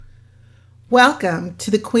Welcome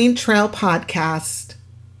to the Queen Trail Podcast.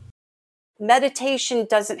 Meditation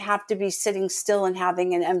doesn't have to be sitting still and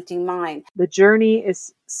having an empty mind. The journey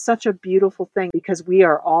is such a beautiful thing because we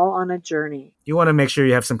are all on a journey. You want to make sure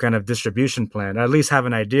you have some kind of distribution plan, or at least have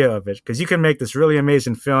an idea of it, because you can make this really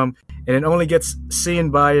amazing film and it only gets seen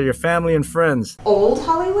by your family and friends. Old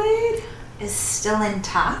Hollywood is still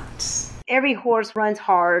intact. Every horse runs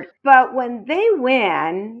hard, but when they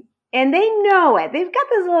win, and they know it, they've got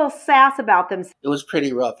this little sass about them. It was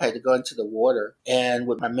pretty rough. I had to go into the water and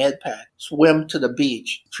with my med pack, swim to the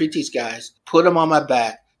beach, treat these guys, put them on my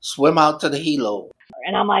back, swim out to the helo.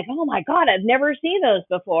 And I'm like, oh my God, I've never seen those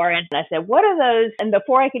before. And I said, what are those? And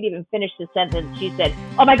before I could even finish the sentence, she said,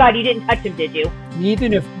 oh my God, you didn't touch them, did you?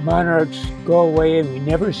 Even if monarchs go away and we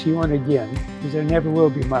never see one again, because there never will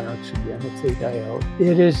be monarchs again if they die out,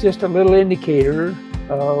 it is just a little indicator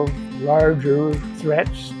of larger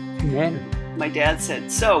threats to humanity. My dad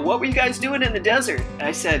said, so what were you guys doing in the desert?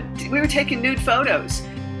 I said, we were taking nude photos.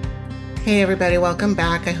 Hey everybody, welcome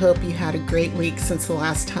back. I hope you had a great week since the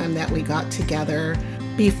last time that we got together.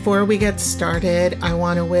 Before we get started, I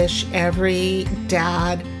want to wish every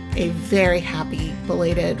dad a very happy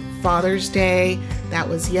belated Father's Day. That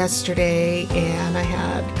was yesterday, and I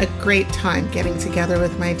had a great time getting together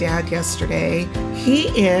with my dad yesterday. He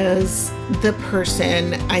is the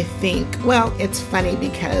person I think, well, it's funny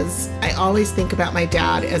because I always think about my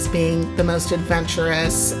dad as being the most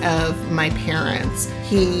adventurous of my parents.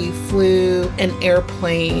 He flew an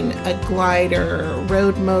airplane, a glider,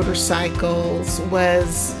 rode motorcycles,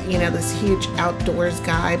 was, this huge outdoors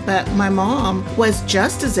guy, but my mom was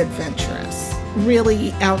just as adventurous.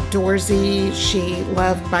 Really outdoorsy. She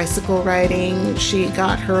loved bicycle riding. She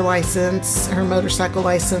got her license, her motorcycle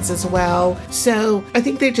license as well. So I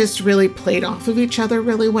think they just really played off of each other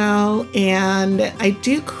really well. And I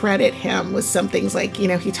do credit him with some things like,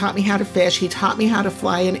 he taught me how to fish. He taught me how to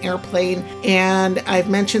fly an airplane. And I've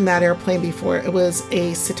mentioned that airplane before. It was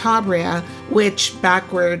a Citabria, which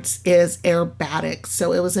backwards is aerobatic.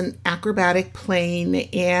 So it was an acrobatic plane.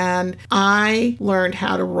 And I learned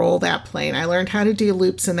how to roll that plane. I learned how to do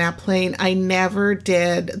loops in that plane. I never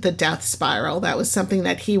did the death spiral. That was something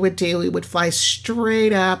that he would do. He would fly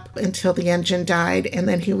straight up until the engine died, and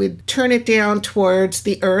then he would turn it down towards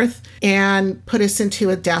the earth and put us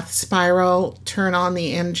into a death spiral, turn on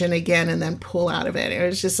the engine again, and then pull out of it. It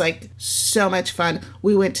was just like so much fun.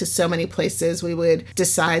 We went to so many places. We would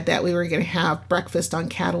decide that we were going to have breakfast on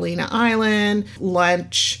Catalina Island,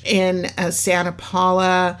 lunch in Santa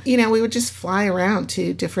Paula. We would just fly around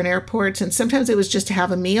to different airports, and sometimes it was just to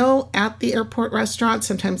have a meal at the airport restaurant.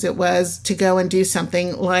 Sometimes it was to go and do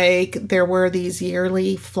something like there were these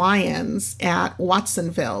yearly fly-ins at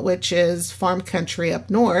Watsonville, which is farm country up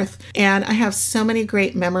north. And I have so many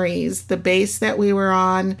great memories. The base that we were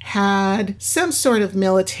on had some sort of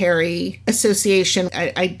military association.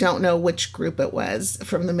 I don't know which group it was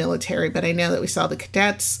from the military, but I know that we saw the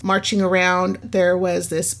cadets marching around. There was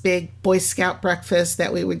this big Boy Scout breakfast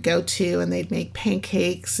that we would go to, and they'd make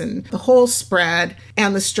pancakes and the whole spread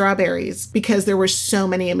and the strawberries, because there were so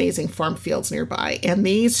many amazing farm fields nearby. And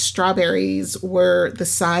these strawberries were the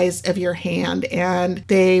size of your hand, and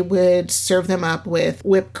they would serve them up with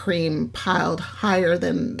whipped cream piled higher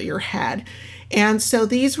than your head. And so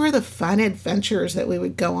these were the fun adventures that we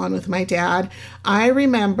would go on with my dad. I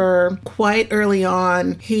remember quite early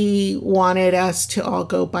on, he wanted us to all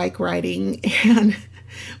go bike riding, and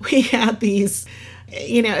we had these,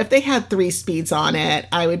 if they had 3 speeds on it,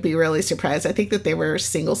 I would be really surprised. I think that they were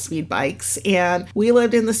single speed bikes. And we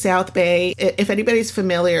lived in the South Bay. If anybody's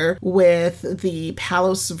familiar with the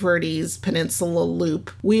Palos Verdes Peninsula Loop,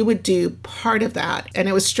 we would do part of that. And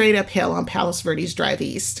it was straight uphill on Palos Verdes Drive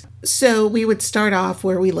East. So we would start off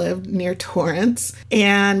where we lived near Torrance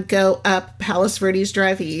and go up Palos Verdes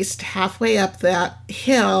Drive East. Halfway up that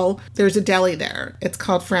hill, there's a deli there. It's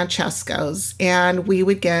called Francesco's. And we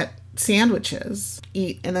would get sandwiches,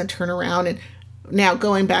 eat, and then turn around. And now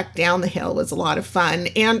going back down the hill was a lot of fun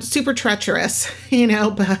and super treacherous,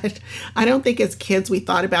 but I don't think as kids we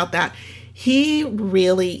thought about that. He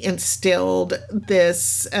really instilled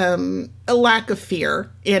this a lack of fear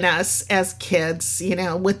in us as kids,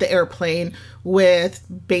 with the airplane, with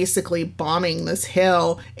basically bombing this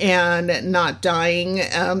hill and not dying.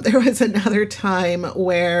 There was another time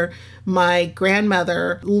where my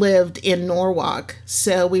grandmother lived in Norwalk,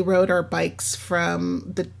 so we rode our bikes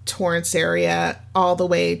from the Torrance area all the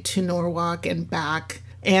way to Norwalk and back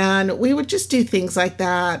And we would just do things like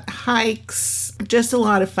that, hikes, just a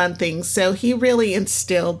lot of fun things. So he really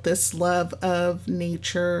instilled this love of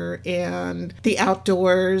nature and the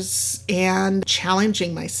outdoors and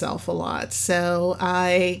challenging myself a lot. So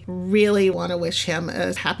I really want to wish him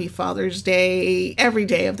a happy Father's Day every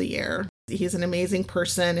day of the year. He's an amazing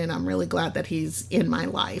person, and I'm really glad that he's in my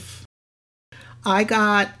life. I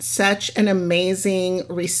got such an amazing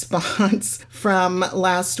response from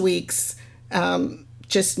last week's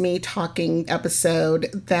just me talking episode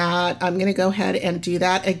that I'm going to go ahead and do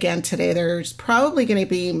that again today. There's probably going to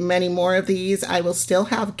be many more of these. I will still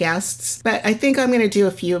have guests, but I think I'm going to do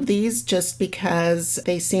a few of these just because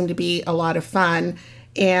they seem to be a lot of fun.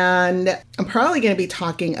 And I'm probably going to be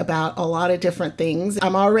talking about a lot of different things.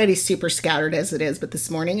 I'm already super scattered as it is, but this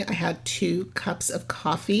morning I had 2 cups of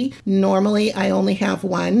coffee. Normally I only have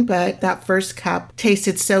 1, but that first cup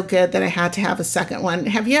tasted so good that I had to have a second one.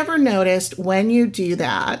 Have you ever noticed when you do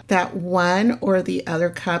that, that one or the other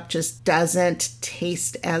cup just doesn't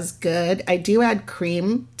taste as good? I do add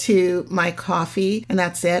cream to my coffee, and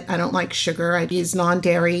that's it. I don't like sugar. I use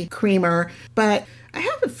non-dairy creamer, but I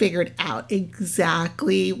haven't figured out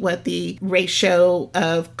exactly what the ratio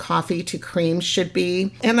of coffee to cream should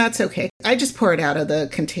be, and that's okay. I just pour it out of the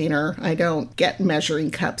container. I don't get measuring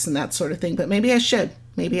cups and that sort of thing, but maybe I should.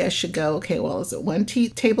 Maybe I should go, okay, well, is it 1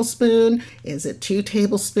 tablespoon? Is it 2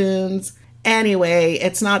 tablespoons? Anyway,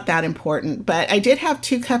 it's not that important, but I did have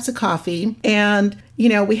 2 cups of coffee, and,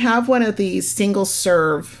 we have one of these single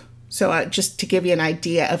serve. So just to give you an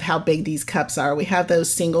idea of how big these cups are, we have those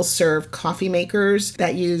single serve coffee makers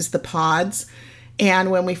that use the pods. And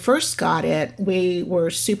when we first got it, we were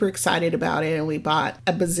super excited about it, and we bought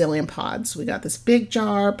a bazillion pods. We got this big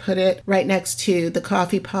jar, put it right next to the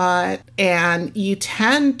coffee pot, and you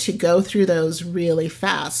tend to go through those really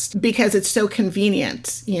fast because it's so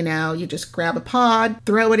convenient. You just grab a pod,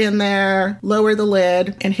 throw it in there, lower the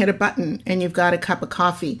lid, and hit a button, and you've got a cup of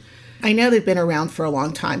coffee. I know they've been around for a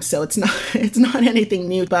long time, so it's not anything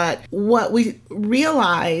new, but what we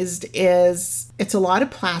realized is it's a lot of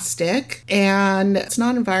plastic and it's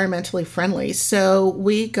not environmentally friendly. So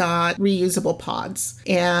we got reusable pods,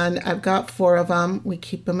 and I've got 4 of them. We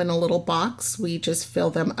keep them in a little box. We just fill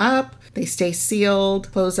them up. They stay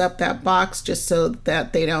sealed, close up that box just so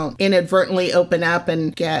that they don't inadvertently open up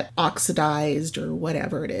and get oxidized or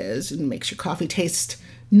whatever it is, and makes your coffee taste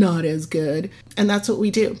not as good. And that's what we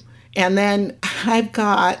do. And then I've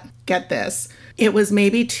got, get this, it was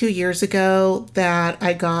maybe 2 years ago that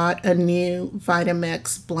I got a new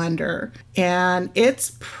Vitamix blender, and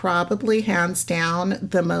it's probably hands down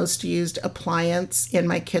the most used appliance in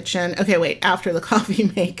my kitchen. Okay, wait, after the coffee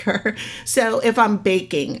maker. So if I'm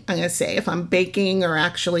baking, I'm going to say if I'm baking or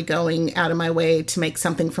actually going out of my way to make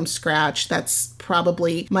something from scratch, that's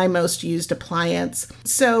probably my most used appliance.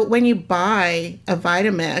 So when you buy a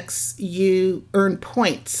Vitamix, you earn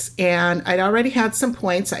points, and I'd already had some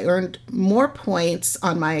points. I earned more points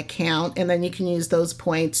on my account, and then you can use those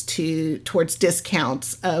points towards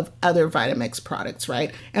discounts of other Vitamix products,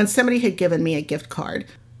 right? And somebody had given me a gift card.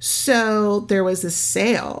 So there was a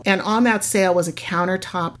sale, and on that sale was a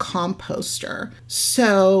countertop composter.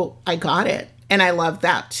 So I got it, and I love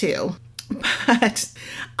that too. But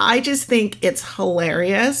I just think it's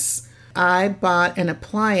hilarious. I bought an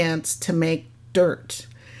appliance to make dirt,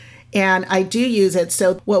 and I do use it.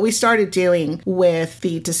 So what we started doing with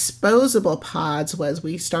the disposable pods was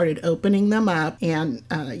we started opening them up, and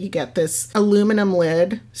you get this aluminum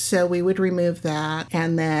lid. So we would remove that,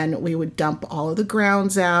 and then we would dump all of the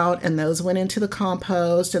grounds out, and those went into the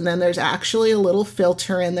compost. And then there's actually a little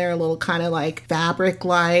filter in there, a little kind of like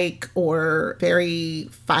fabric-like or very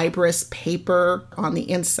fibrous paper on the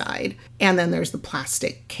inside. And then there's the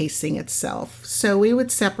plastic casing itself. So we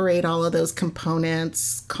would separate all of those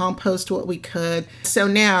components, compost what we could. So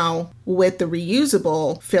now with the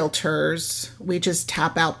reusable filters, we just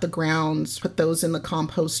tap out the grounds, put those in the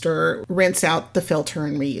composter, rinse out the filter,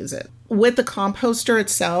 and reuse it. With the composter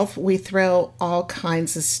itself, we throw all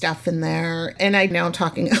kinds of stuff in there. And I know I'm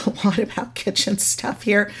talking a lot about kitchen stuff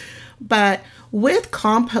here, but with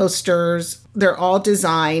composters, they're all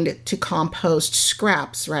designed to compost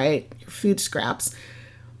scraps, right? Your food scraps.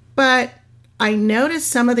 But I noticed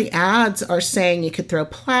some of the ads are saying you could throw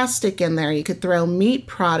plastic in there, you could throw meat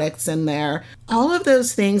products in there. All of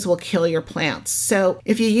those things will kill your plants. So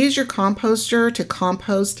if you use your composter to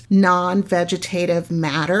compost non-vegetative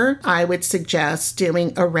matter, I would suggest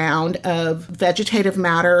doing a round of vegetative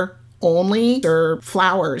matter only or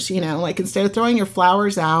flowers, like instead of throwing your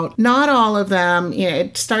flowers out, not all of them,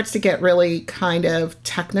 it starts to get really kind of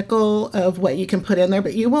technical of what you can put in there,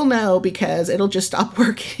 but you will know because it'll just stop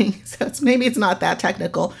working. So maybe it's not that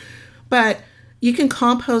technical, but you can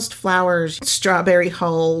compost flowers, strawberry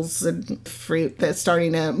hulls and fruit that's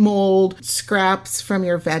starting to mold, scraps from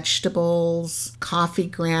your vegetables, coffee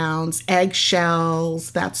grounds,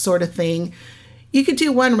 eggshells, that sort of thing. You could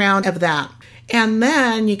do one round of that. And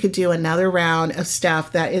then you could do another round of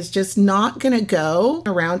stuff that is just not going to go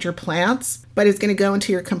around your plants, but is going to go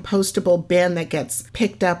into your compostable bin that gets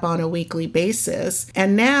picked up on a weekly basis.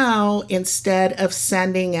 And now, instead of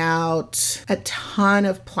sending out a ton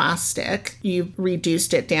of plastic, you've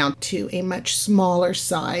reduced it down to a much smaller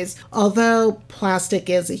size. Although plastic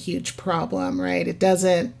is a huge problem, right? It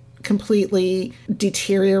doesn't completely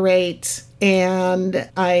deteriorate, and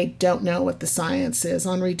I don't know what the science is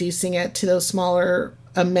on reducing it to those smaller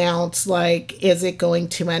amounts. Like, is it going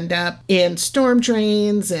to end up in storm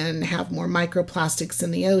drains and have more microplastics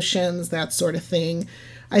in the oceans, that sort of thing?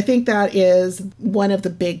 I think that is one of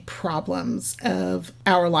the big problems of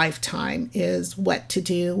our lifetime, is what to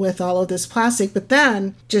do with all of this plastic. But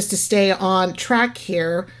then, just to stay on track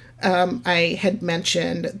here, I had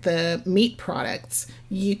mentioned the meat products.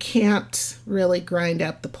 You can't really grind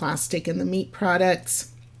up the plastic in the meat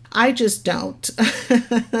products. I just don't.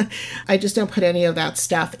 I just don't put any of that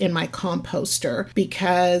stuff in my composter,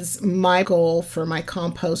 because my goal for my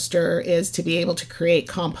composter is to be able to create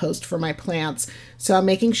compost for my plants. So I'm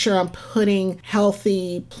making sure I'm putting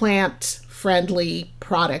healthy, plant-friendly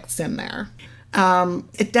products in there.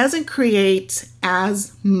 It doesn't create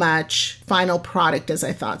as much final product as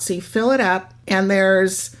I thought. So you fill it up, and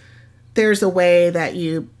there's a way that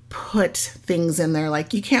you put things in there.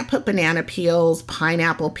 Like, you can't put banana peels,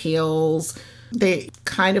 pineapple peels. They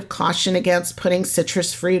kind of caution against putting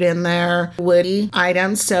citrus fruit in there, woody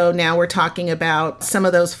items. So now we're talking about some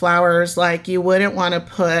of those flowers, like you wouldn't want to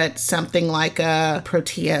put something like a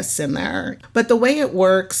proteus in there. But the way it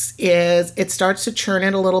works is it starts to churn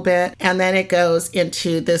it a little bit, and then it goes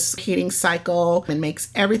into this heating cycle and makes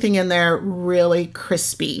everything in there really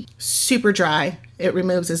crispy, super dry. It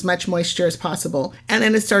removes as much moisture as possible. And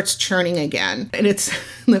then it starts churning again. And it's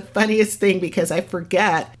the funniest thing, because I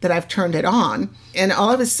forget that I've turned it on. And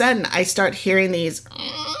all of a sudden, I start hearing these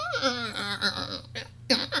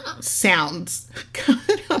sounds.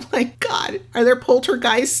 I'm like, God, are there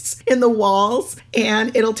poltergeists in the walls?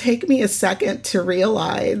 And it'll take me a second to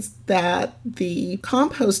realize that the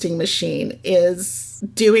composting machine is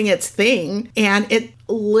doing its thing, and it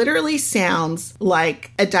literally sounds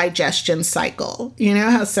like a digestion cycle. You know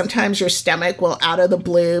how sometimes your stomach will out of the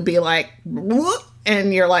blue be like, whoop,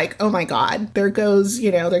 and you're like, oh my God, there goes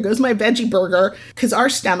my veggie burger, because our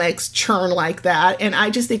stomachs churn like that. And I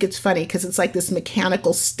just think it's funny, because it's like this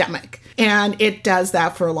mechanical stomach, and it does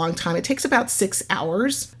that for a long time. It takes about 6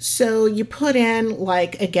 hours. So you put in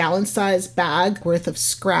like a gallon-sized bag worth of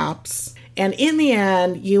scraps, and in the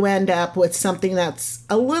end, you end up with something that's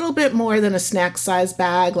a little bit more than a snack-sized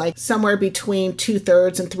bag, like somewhere between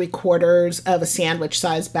 2/3 and 3/4 of a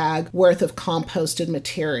sandwich-sized bag worth of composted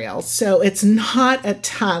material. So it's not a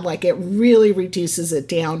ton, like it really reduces it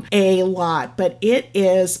down a lot, but it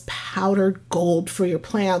is powdered gold for your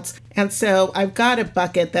plants. And so I've got a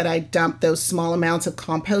bucket that I dump those small amounts of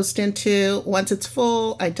compost into. Once it's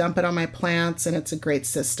full, I dump it on my plants, and it's a great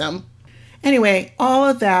system. Anyway, all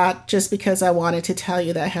of that just because I wanted to tell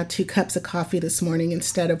you that I had 2 cups of coffee this morning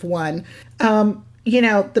instead of 1.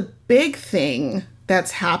 The big thing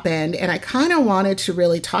that's happened, and I kind of wanted to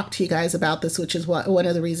really talk to you guys about this, which is one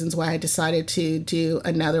of the reasons why I decided to do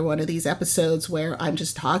another one of these episodes where I'm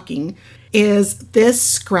just talking, is this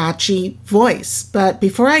scratchy voice. But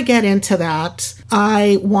before I get into that,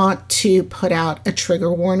 I want to put out a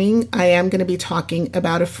trigger warning. I am going to be talking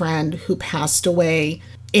about a friend who passed away.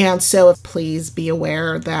 And so please be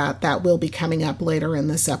aware that that will be coming up later in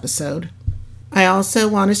this episode. I also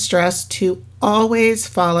want to stress to always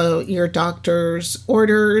follow your doctor's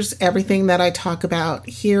orders. Everything that I talk about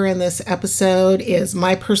here in this episode is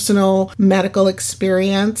my personal medical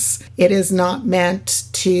experience. It is not meant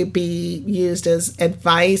to be used as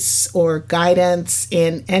advice or guidance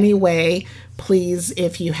in any way. Please,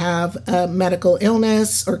 if you have a medical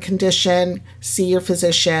illness or condition, see your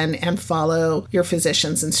physician and follow your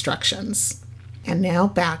physician's instructions. And now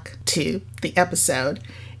back to the episode.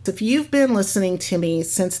 If you've been listening to me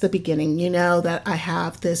since the beginning, you know that I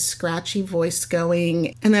have this scratchy voice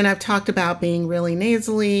going. And then I've talked about being really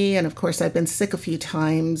nasally. And of course, I've been sick a few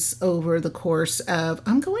times over the course of,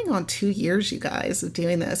 I'm going on 2 years, you guys, of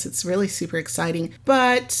doing this. It's really super exciting.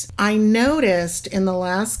 But I noticed in the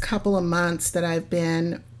last couple of months that I've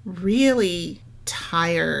been really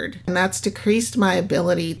tired, and that's decreased my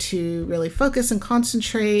ability to really focus and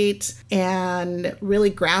concentrate and really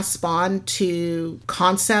grasp on to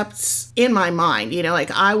concepts in my mind.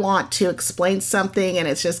 Like I want to explain something and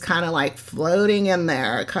it's just kind of like floating in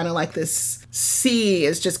there, kind of like this sea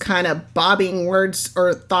is just kind of bobbing words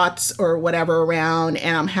or thoughts or whatever around,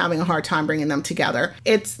 and I'm having a hard time bringing them together.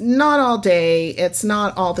 It's not all day, it's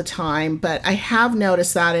not all the time, but I have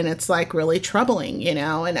noticed that, and it's like really troubling,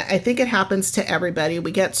 and I think it happens to everybody.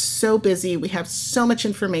 We get so busy, we have so much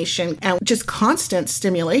information and just constant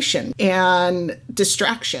stimulation and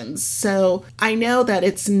distractions. So I know that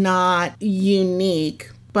it's not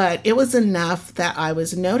unique, but it was enough that I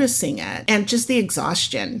was noticing it. And just the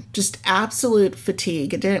exhaustion, just absolute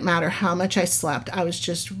fatigue. It didn't matter how much I slept. I was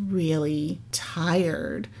just really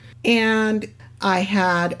tired. And I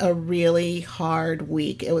had a really hard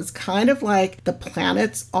week. It was kind of like the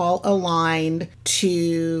planets all aligned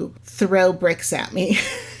to throw bricks at me.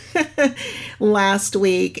 Last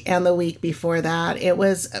week and the week before that, it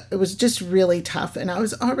was just really tough, and I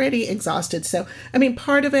was already exhausted. So,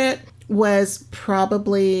 part of it was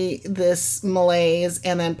probably this malaise,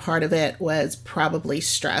 and then part of it was probably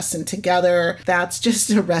stress. And together, that's just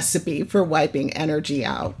a recipe for wiping energy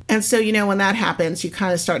out. And so, when that happens, you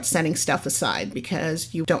kind of start setting stuff aside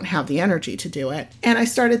because you don't have the energy to do it. And I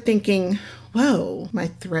started thinking, whoa, my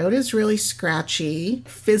throat is really scratchy.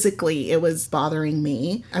 Physically, it was bothering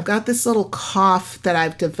me. I've got this little cough that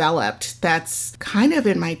I've developed that's kind of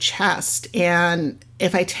in my chest. And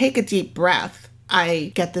if I take a deep breath,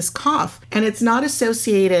 I get this cough, and it's not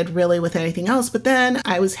associated really with anything else. But then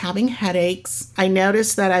I was having headaches. I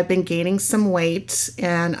noticed that I've been gaining some weight,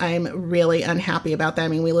 and I'm really unhappy about that.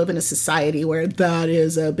 We live in a society where that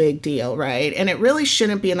is a big deal, right? And it really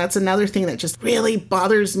shouldn't be. And that's another thing that just really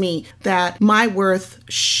bothers me, that my worth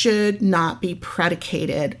should not be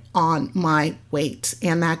predicated on my weight.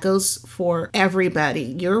 And that goes for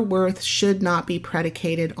everybody. Your worth should not be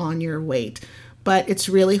predicated on your weight. But it's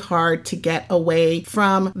really hard to get away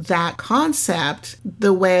from that concept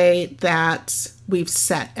the way that we've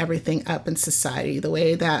set everything up in society, the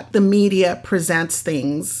way that the media presents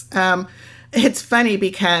things. It's funny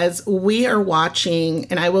because we are watching,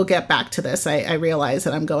 and I will get back to this. I realize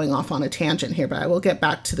that I'm going off on a tangent here, but I will get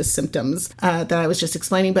back to the symptoms that I was just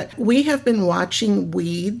explaining. But we have been watching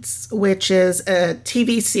Weeds, which is a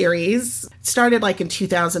TV series. It started like in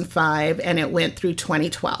 2005 and it went through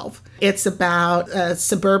 2012. It's about a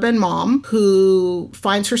suburban mom who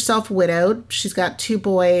finds herself widowed. She's got 2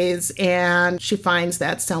 boys, and she finds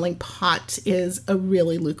that selling pot is a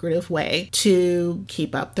really lucrative way to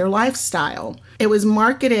keep up their lifestyle. It was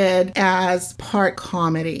marketed as part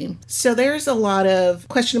comedy. So there's a lot of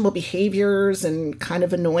questionable behaviors and kind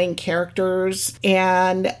of annoying characters.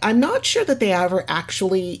 And I'm not sure that they ever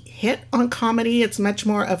actually hit on comedy. It's much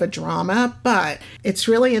more of a drama, but it's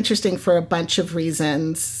really interesting for a bunch of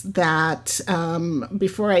reasons that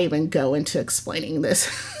before I even go into explaining this,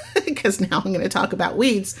 because now I'm going to talk about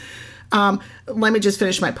Weeds, let me just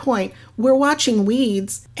finish my point. We're watching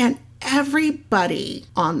Weeds, and everybody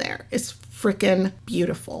on there is freaking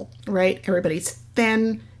beautiful, right? Everybody's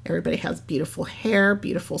thin. Everybody has beautiful hair,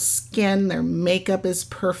 beautiful skin. Their makeup is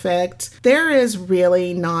perfect. There is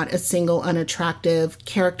really not a single unattractive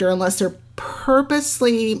character unless they're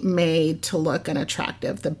purposely made to look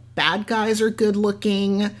unattractive. The bad guys are good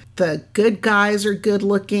looking. The good guys are good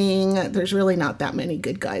looking. There's really not that many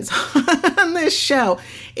good guys on this show.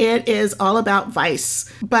 It is all about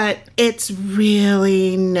vice, but it's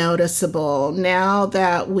really noticeable now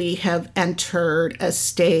that we have entered a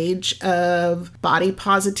stage of body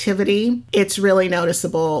positivity. It's really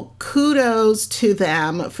noticeable. Kudos to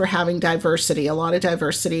them for having diversity, a lot of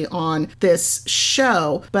diversity on this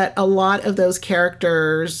show, but a lot of those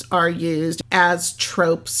characters are used as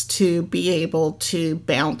tropes to be able to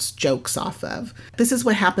bounce jokes off of. This is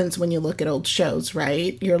what happens when you look at old shows,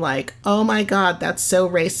 right? You're like, oh my God, that's so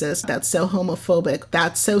racist. That's so homophobic.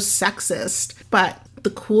 That's so sexist. But the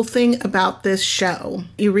cool thing about this show,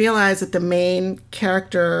 you realize that the main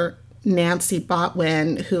character, Nancy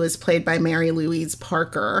Botwin, who is played by Mary Louise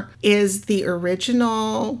Parker, is the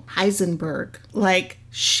original Heisenberg. Like,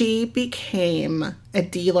 she became a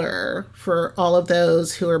dealer for all of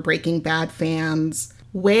those who are Breaking Bad fans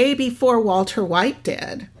way before Walter White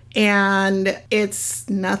did. And it's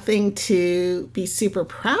nothing to be super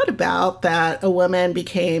proud about that a woman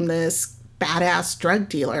became this badass drug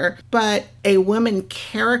dealer, but a woman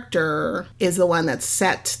character is the one that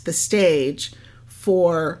set the stage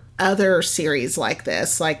for other series like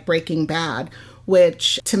this, like Breaking Bad,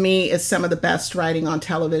 which to me is some of the best writing on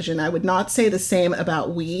television. I would not say the same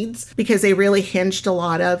about Weeds, because they really hinged a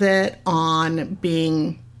lot of it on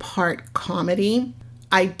being part comedy.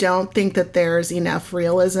 I don't think that there's enough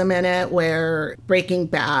realism in it, where Breaking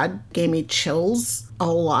Bad gave me chills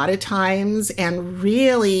a lot of times and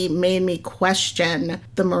really made me question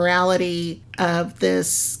the morality of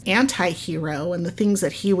this anti-hero and the things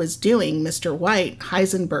that he was doing, Mr. White,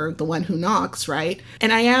 Heisenberg, the one who knocks, right?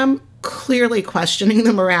 And I am clearly questioning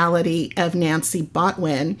the morality of Nancy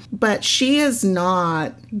Botwin, but she is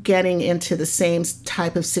not getting into the same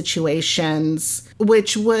type of situations,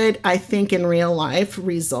 which would, I think, in real life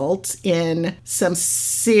result in some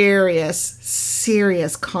serious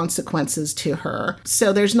consequences to her.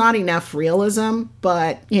 So there's not enough realism,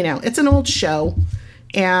 but, it's an old show.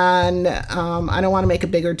 And I don't want to make a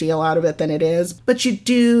bigger deal out of it than it is, but you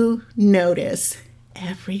do notice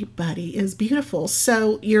everybody is beautiful.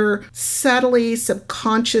 So you're subtly,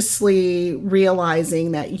 subconsciously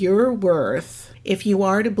realizing that your worth, if you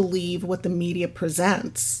are to believe what the media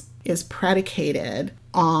presents, is predicated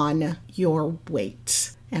on your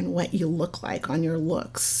weight and what you look like, on your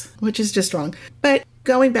looks, which is just wrong. But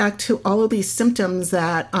going back to all of these symptoms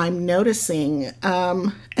that I'm noticing,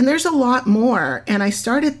 and there's a lot more, and I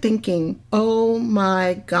started thinking, oh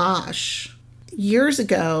my gosh. Years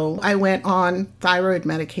ago, I went on thyroid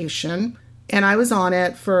medication, and I was on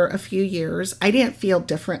it for a few years. I didn't feel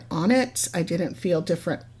different on it. I didn't feel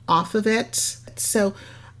different off of it. So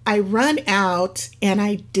I run out and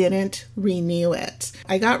I didn't renew it.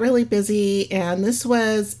 I got really busy, and this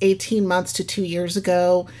was 18 months to 2 years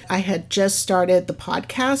ago. I had just started the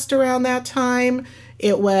podcast around that time.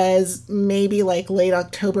 It was maybe like late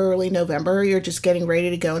October, early November. You're just getting ready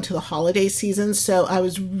to go into the holiday season. So I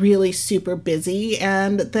was really super busy.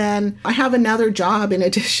 And then I have another job in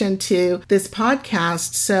addition to this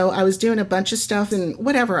podcast. So I was doing a bunch of stuff and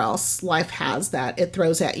whatever else life has that it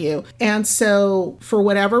throws at you. And so for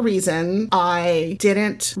whatever reason, I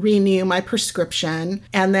didn't renew my prescription.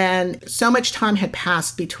 And then so much time had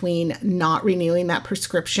passed between not renewing that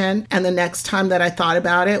prescription and the next time that I thought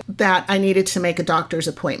about it, that I needed to make a doctor's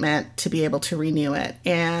appointment to be able to renew it.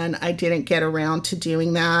 And I didn't get around to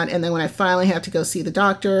doing that. And then when I finally had to go see the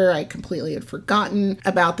doctor, I completely had forgotten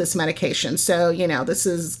about this medication. So, this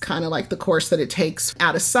is kind of like the course that it takes: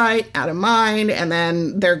 out of sight, out of mind, and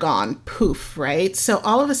then they're gone. Poof, right? So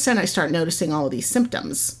all of a sudden I start noticing all of these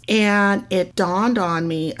symptoms. And it dawned on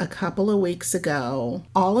me a couple of weeks ago,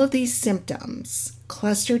 all of these symptoms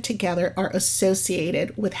clustered together are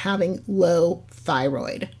associated with having low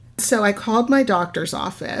thyroid. So I called my doctor's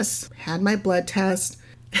office, had my blood test,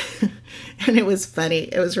 and it was funny.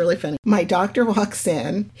 It was really funny. My doctor walks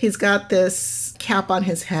in. He's got this cap on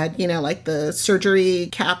his head, like the surgery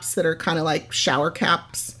caps that are kind of like shower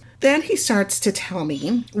caps. Then he starts to tell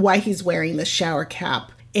me why he's wearing this shower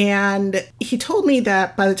cap. And he told me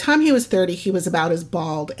that by the time he was 30, he was about as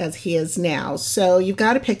bald as he is now. So you've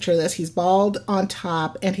got to picture this. He's bald on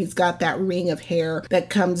top, and he's got that ring of hair that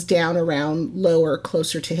comes down around lower,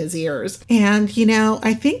 closer to his ears. And,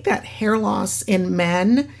 I think that hair loss in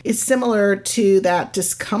men is similar to that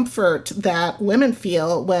discomfort that women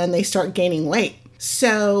feel when they start gaining weight.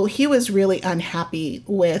 So he was really unhappy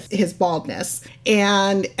with his baldness.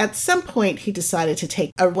 And at some point, he decided to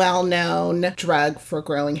take a well-known drug for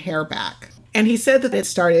growing hair back. And he said that it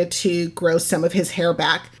started to grow some of his hair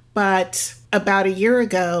back. But about a year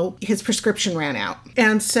ago, his prescription ran out.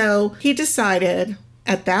 And so he decided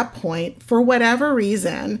at that point, for whatever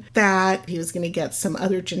reason, that he was going to get some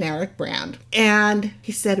other generic brand. And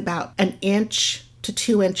he said about 1 inch to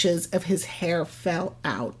 2 inches of his hair fell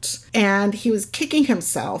out. And he was kicking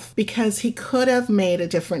himself because he could have made a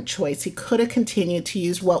different choice. He could have continued to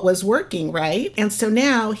use what was working, right? And so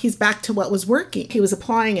now he's back to what was working. He was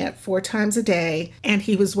applying it 4 times a day, and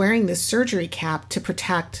he was wearing this surgery cap to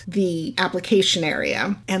protect the application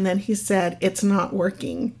area. And then he said, it's not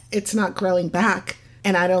working. It's not growing back.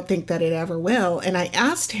 And I don't think that it ever will. And I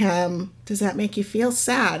asked him, does that make you feel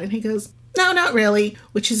sad? And he goes, no, not really,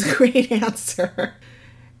 which is a great answer.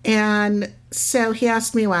 And so he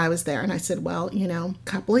asked me why I was there. And I said, well, a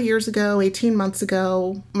couple of years ago, 18 months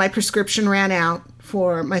ago, my prescription ran out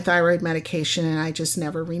for my thyroid medication, and I just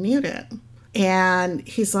never renewed it. And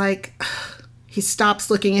he's like, he stops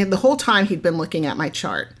looking at the whole time he'd been looking at my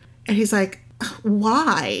chart. And he's like,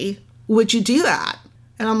 why would you do that?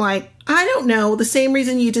 And I'm like, I don't know, the same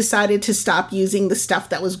reason you decided to stop using the stuff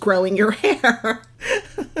that was growing your hair.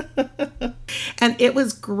 And it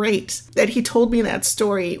was great that he told me that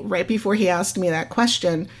story right before he asked me that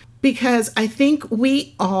question, because I think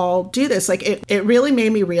we all do this. Like it really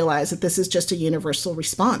made me realize that this is just a universal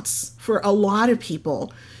response. For a lot of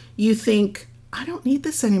people, you think, I don't need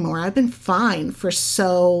this anymore. I've been fine for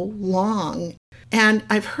so long. And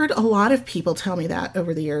I've heard a lot of people tell me that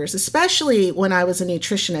over the years, especially when I was a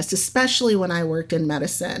nutritionist, especially when I worked in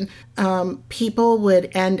medicine. People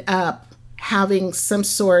would end up having some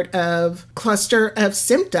sort of cluster of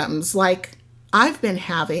symptoms like I've been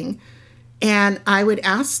having. And I would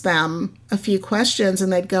ask them a few questions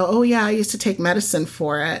and they'd go, oh yeah, I used to take medicine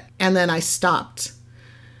for it. And then I stopped.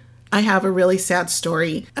 I have a really sad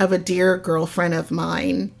story of a dear girlfriend of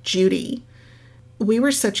mine, Judy. We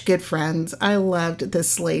were such good friends. I loved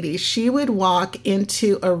this lady. She would walk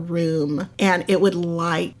into a room and it would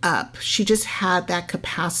light up. She just had that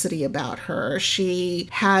capacity about her. She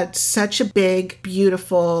had such a big,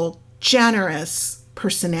 beautiful, generous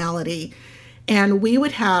personality. And we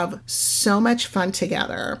would have so much fun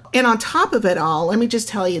together. And on top of it all, let me just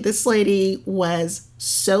tell you, this lady was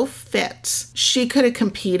so fit. She could have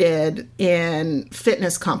competed in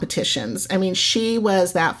fitness competitions. I mean, she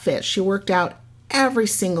was that fit. She worked out every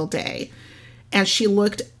single day. And she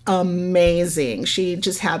looked amazing. She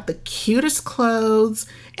just had the cutest clothes.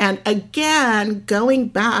 And again, going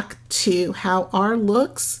back to how our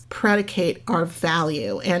looks predicate our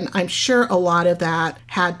value. And I'm sure a lot of that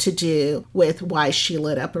had to do with why she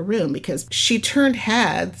lit up a room, because she turned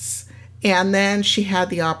heads. And then she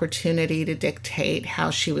had the opportunity to dictate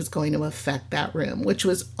how she was going to affect that room, which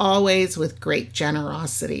was always with great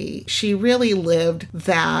generosity. She really lived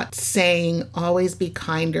that saying, always be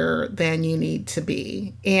kinder than you need to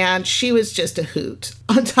be. And she was just a hoot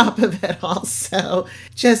on top of it all. So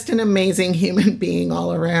just an amazing human being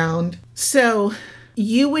all around. So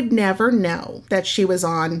you would never know that she was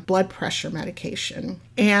on blood pressure medication.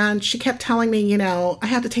 And she kept telling me, I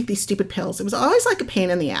had to take these stupid pills. It was always like a pain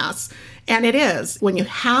in the ass. And it is. When you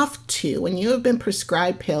have to, when you have been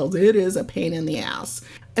prescribed pills, it is a pain in the ass.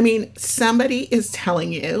 I mean, somebody is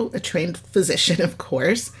telling you, a trained physician, of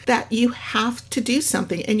course, that you have to do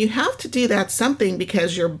something. And you have to do that something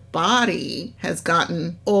because your body has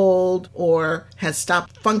gotten old or has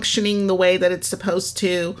stopped functioning the way that it's supposed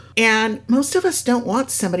to. And most of us don't want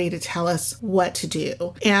somebody to tell us what to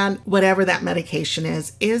do. And whatever that medication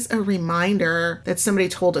is a reminder that somebody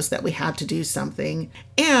told us that we had to do something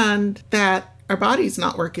and that our body's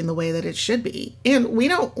not working the way that it should be. And we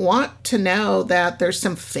don't want to know that there's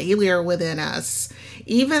some failure within us,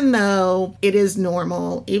 even though it is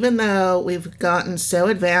normal, even though we've gotten so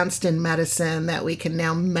advanced in medicine that we can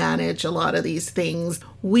now manage a lot of these things.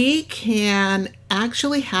 We can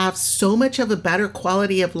actually have so much of a better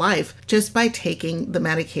quality of life just by taking the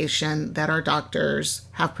medication that our doctors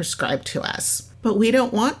have prescribed to us. But we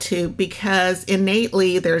don't want to, because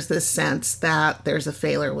innately there's this sense that there's a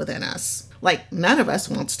failure within us. Like, none of us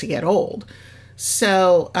wants to get old.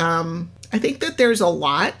 So I think that there's a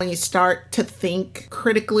lot when you start to think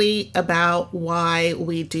critically about why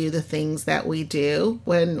we do the things that we do,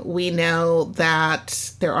 when we know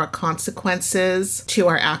that there are consequences to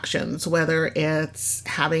our actions, whether it's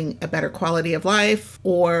having a better quality of life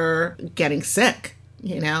or getting sick.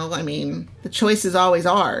 The choice is always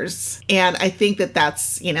ours. And I think that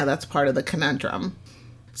that's part of the conundrum.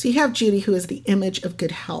 So you have Judy, who is the image of good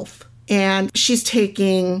health. And she's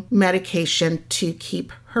taking medication to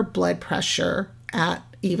keep her blood pressure at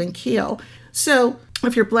even keel. So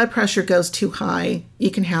if your blood pressure goes too high,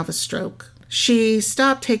 you can have a stroke. She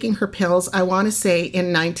stopped taking her pills, I want to say,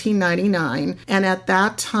 in 1999. And at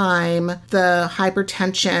that time, the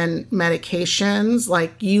hypertension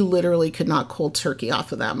medications, you literally could not cold turkey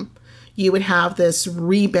off of them. You would have this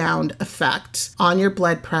rebound effect on your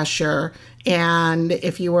blood pressure. And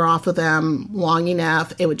if you were off of them long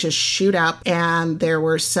enough, it would just shoot up. And there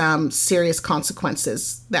were some serious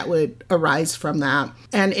consequences that would arise from that.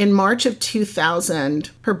 And in March of 2000,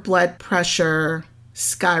 her blood pressure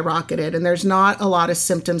skyrocketed. And there's not a lot of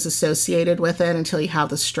symptoms associated with it until you have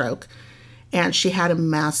the stroke. And she had a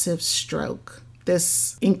massive stroke.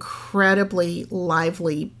 This incredibly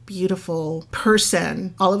lively, beautiful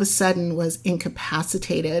person all of a sudden was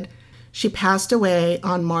incapacitated. She passed away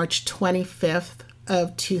on March 25th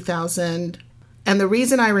of 2000. And the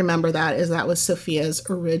reason I remember that is that was Sophia's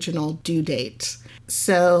original due date.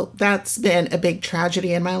 So that's been a big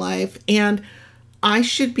tragedy in my life. And I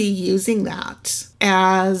should be using that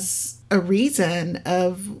as a reason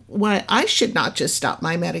of why I should not just stop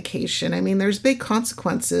my medication. I mean, there's big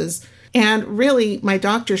consequences And really, my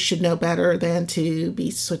doctor should know better than to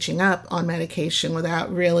be switching up on medication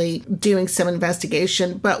without really doing some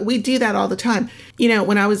investigation. But we do that all the time. You know,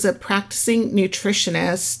 when I was a practicing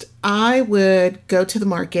nutritionist, I would go to the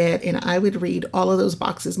market and I would read all of those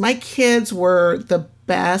boxes. My kids were the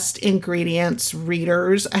best ingredients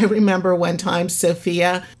readers. I remember one time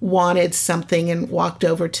Sophia wanted something and walked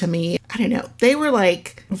over to me. I don't know. They were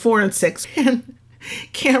like 4 and 6. And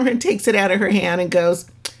Cameron takes it out of her hand and goes,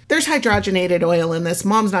 "There's hydrogenated oil in this.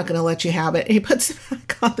 Mom's not going to let you have it." And he puts it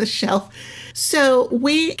back on the shelf. So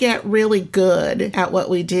we get really good at what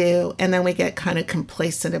we do, and then we get kind of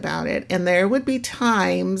complacent about it. And there would be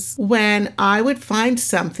times when I would find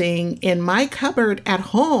something in my cupboard at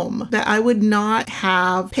home that I would not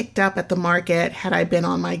have picked up at the market had I been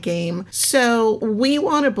on my game. So we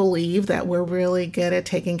want to believe that we're really good at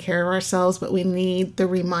taking care of ourselves, but we need the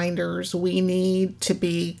reminders. We need to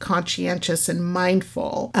be conscientious and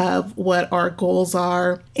mindful of what our goals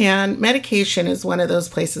are. And medication is one of those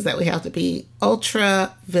places that we have to be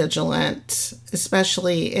ultra vigilant,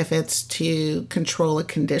 especially if it's to control a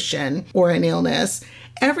condition or an illness.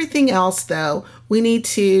 Everything else, though, we need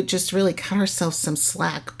to just really cut ourselves some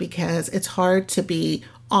slack because it's hard to be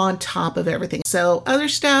on top of everything. So other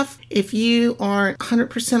stuff, if you aren't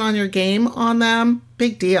 100% on your game on them,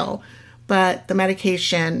 big deal. But the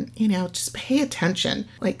medication, you know, just pay attention,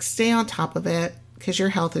 like stay on top of it, because your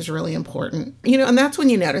health is really important. You know, and that's when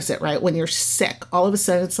you notice it, right? When you're sick, all of a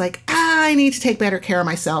sudden it's like, I need to take better care of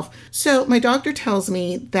myself. So my doctor tells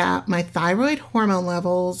me that my thyroid hormone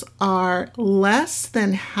levels are less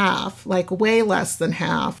than half, like way less than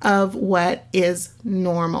half of what is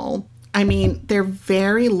normal. I mean, they're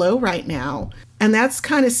very low right now. And that's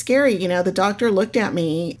kind of scary. You know, the doctor looked at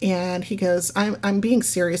me and he goes, I'm being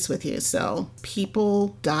serious with you. So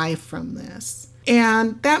people die from this.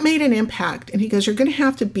 And that made an impact. And he goes, you're going to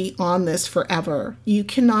have to be on this forever. You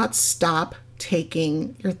cannot stop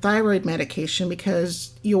taking your thyroid medication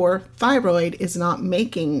because your thyroid is not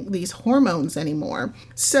making these hormones anymore.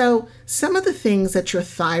 So some of the things that your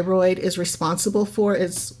thyroid is responsible for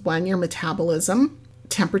is, one, your metabolism,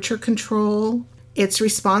 temperature control. It's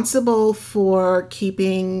responsible for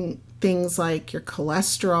keeping things like your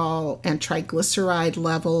cholesterol and triglyceride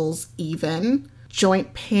levels even,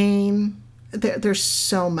 joint pain. There's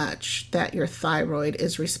so much that your thyroid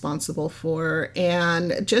is responsible for.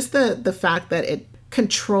 And just the fact that it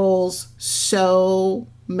controls so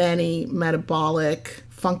many metabolic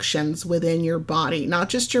functions within your body, not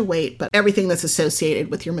just your weight, but everything that's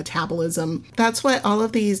associated with your metabolism. That's why all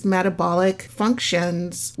of these metabolic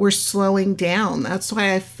functions were slowing down. That's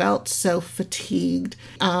why I felt so fatigued.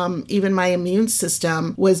 Even my immune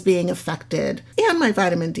system was being affected, and my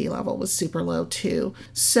vitamin D level was super low too.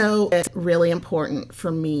 So it's really important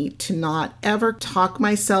for me to not ever talk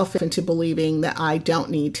myself into believing that I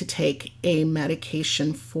don't need to take a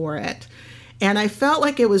medication for it. And I felt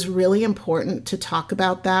like it was really important to talk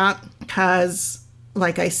about that because,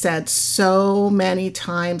 like I said, so many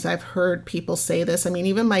times I've heard people say this. I mean,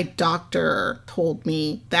 even my doctor told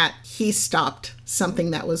me that he stopped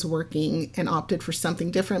something that was working and opted for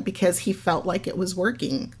something different because he felt like it was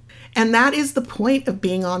working. And that is the point of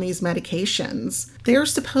being on these medications. They're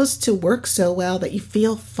supposed to work so well that you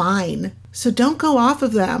feel fine. So don't go off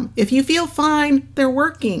of them. If you feel fine, they're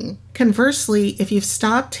working. Conversely, if you've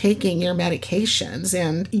stopped taking your medications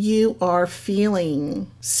and you are feeling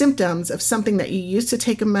symptoms of something that you used to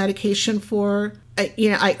take a medication for,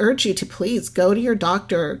 I urge you to please go to your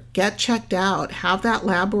doctor, get checked out, have that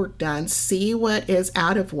lab work done, see what is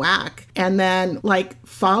out of whack, and then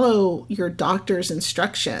follow your doctor's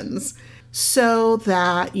instructions so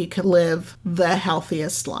that you can live the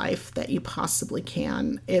healthiest life that you possibly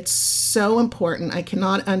can. It's so important. I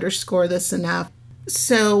cannot underscore this enough.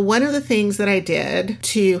 So one of the things that I did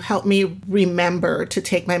to help me remember to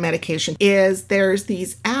take my medication is there's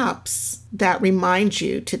these apps that remind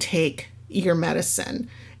you to take your medicine.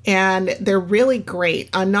 And they're really great.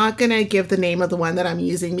 I'm not going to give the name of the one that I'm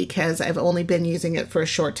using because I've only been using it for a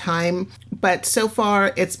short time. But so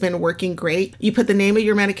far, it's been working great. You put the name of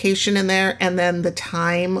your medication in there and then the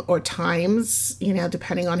time or times,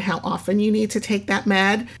 depending on how often you need to take that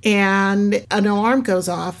med. And an alarm goes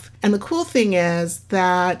off. And the cool thing is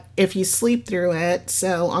that if you sleep through it,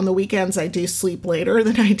 so on the weekends, I do sleep later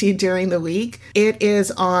than I do during the week, it is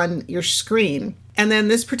on your screen. And then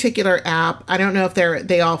this particular app, I don't know if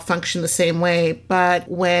they all function the same way, but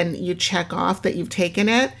when you check off that you've taken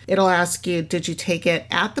it, it'll ask you, did you take it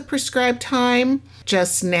at the prescribed time,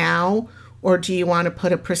 just now, Or do you want to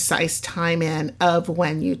put a precise time in of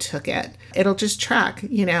when you took it? It'll just track,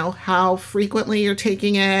 how frequently you're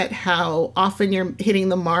taking it, how often you're hitting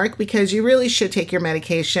the mark, because you really should take your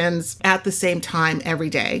medications at the same time every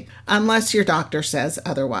day, unless your doctor says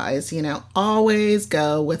otherwise. Always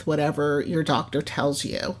go with whatever your doctor tells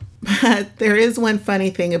you. But there is one funny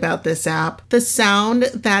thing about this app. The sound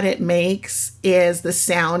that it makes is the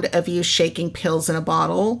sound of you shaking pills in a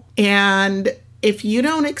bottle. And if you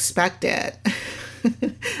don't expect it,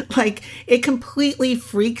 it completely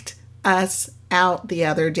freaked us out the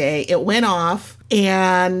other day. It went off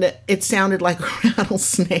and it sounded like a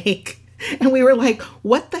rattlesnake. And we were like,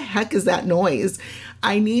 what the heck is that noise?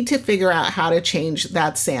 I need to figure out how to change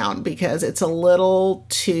that sound because it's a little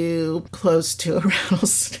too close to a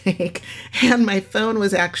rattlesnake. And my phone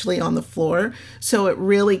was actually on the floor, so it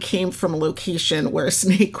really came from a location where a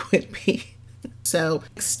snake would be. So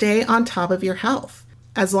stay on top of your health.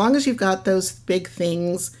 As long as you've got those big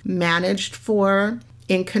things managed for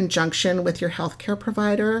in conjunction with your healthcare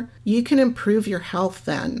provider, you can improve your health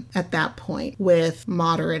then at that point with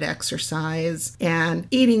moderate exercise and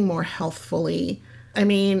eating more healthfully.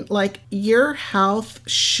 Your health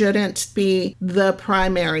shouldn't be the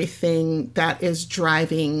primary thing that is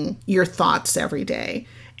driving your thoughts every day.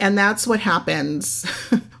 And that's what happens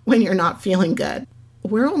when you're not feeling good.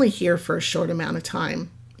 We're only here for a short amount of time,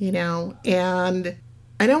 and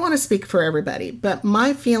I don't want to speak for everybody, but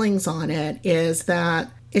my feelings on it is that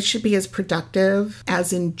it should be as productive,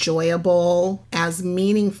 as enjoyable, as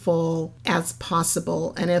meaningful as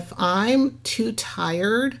possible. And if I'm too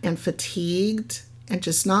tired and fatigued and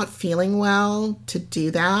just not feeling well to do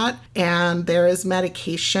that, and there is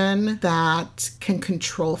medication that can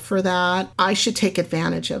control for that, I should take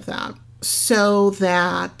advantage of that so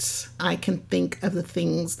that I can think of the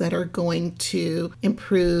things that are going to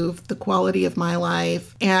improve the quality of my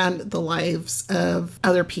life and the lives of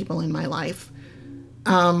other people in my life.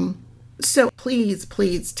 So please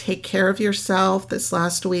take care of yourself. This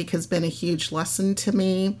last week has been a huge lesson to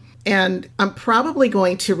me. And I'm probably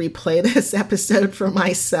going to replay this episode for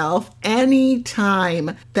myself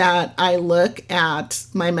anytime that I look at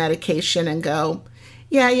my medication and go,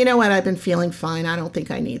 yeah, you know what? I've been feeling fine. I don't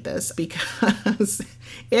think I need this, because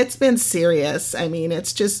it's been serious.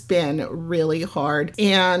 It's just been really hard.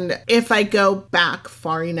 And if I go back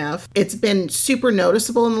far enough, it's been super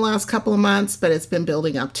noticeable in the last couple of months, but it's been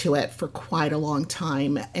building up to it for quite a long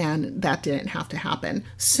time. And that didn't have to happen.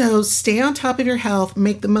 So stay on top of your health,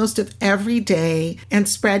 make the most of every day, and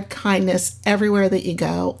spread kindness everywhere that you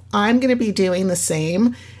go. I'm going to be doing the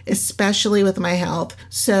same, especially with my health.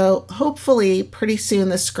 So hopefully pretty soon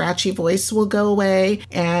the scratchy voice will go away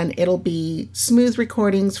and it'll be smooth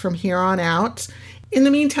recordings from here on out. In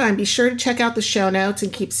the meantime, be sure to check out the show notes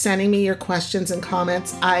and keep sending me your questions and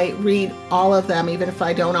comments. I read all of them, even if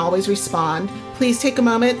I don't always respond. Please take a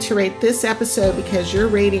moment to rate this episode, because your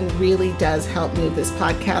rating really does help move this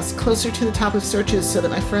podcast closer to the top of searches so that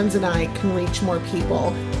my friends and I can reach more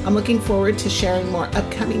people. I'm looking forward to sharing more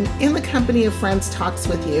upcoming In the Company of Friends talks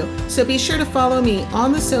with you. So be sure to follow me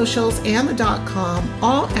on the socials and the .com,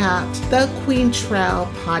 all at The Queentrell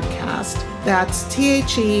Podcast. That's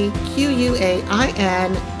TheQuaintrelle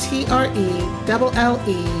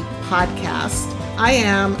Podcast. I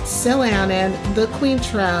am Sil Annan, the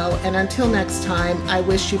Queentrell, and until next time, I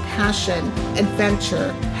wish you passion,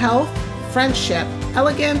 adventure, health, friendship,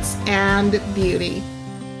 elegance, and beauty.